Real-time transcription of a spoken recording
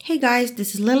Hey guys,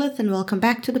 this is Lilith and welcome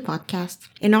back to the podcast.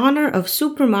 In honor of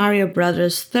Super Mario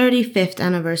Bros. 35th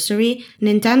anniversary,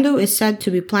 Nintendo is said to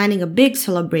be planning a big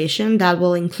celebration that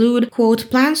will include,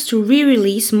 quote, plans to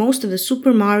re-release most of the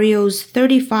Super Mario's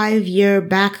 35-year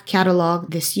back catalog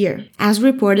this year. As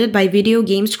reported by Video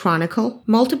Games Chronicle,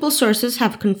 multiple sources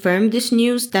have confirmed this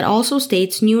news that also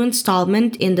states new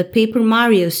installment in the Paper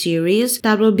Mario series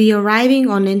that will be arriving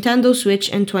on Nintendo Switch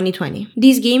in 2020.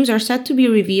 These games are set to be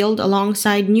revealed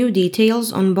alongside new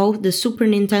details on both the Super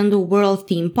Nintendo World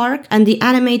theme park and the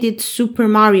animated Super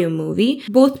Mario movie,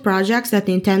 both projects that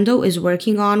Nintendo is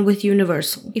working on with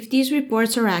Universal. If these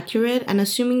reports are accurate, and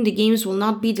assuming the games will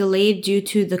not be delayed due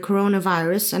to the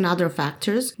coronavirus and other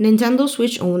factors, Nintendo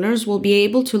Switch owners will be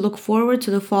able to look forward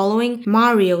to the following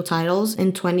Mario titles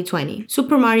in 2020.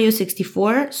 Super Mario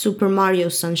 64, Super Mario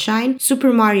Sunshine,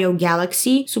 Super Mario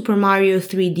Galaxy, Super Mario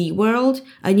 3D World,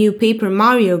 a new Paper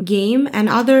Mario game, and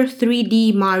other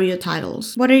 3D Mario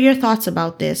titles. What are your thoughts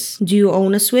about this? Do you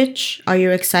own a Switch? Are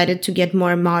you excited to get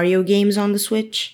more Mario games on the Switch?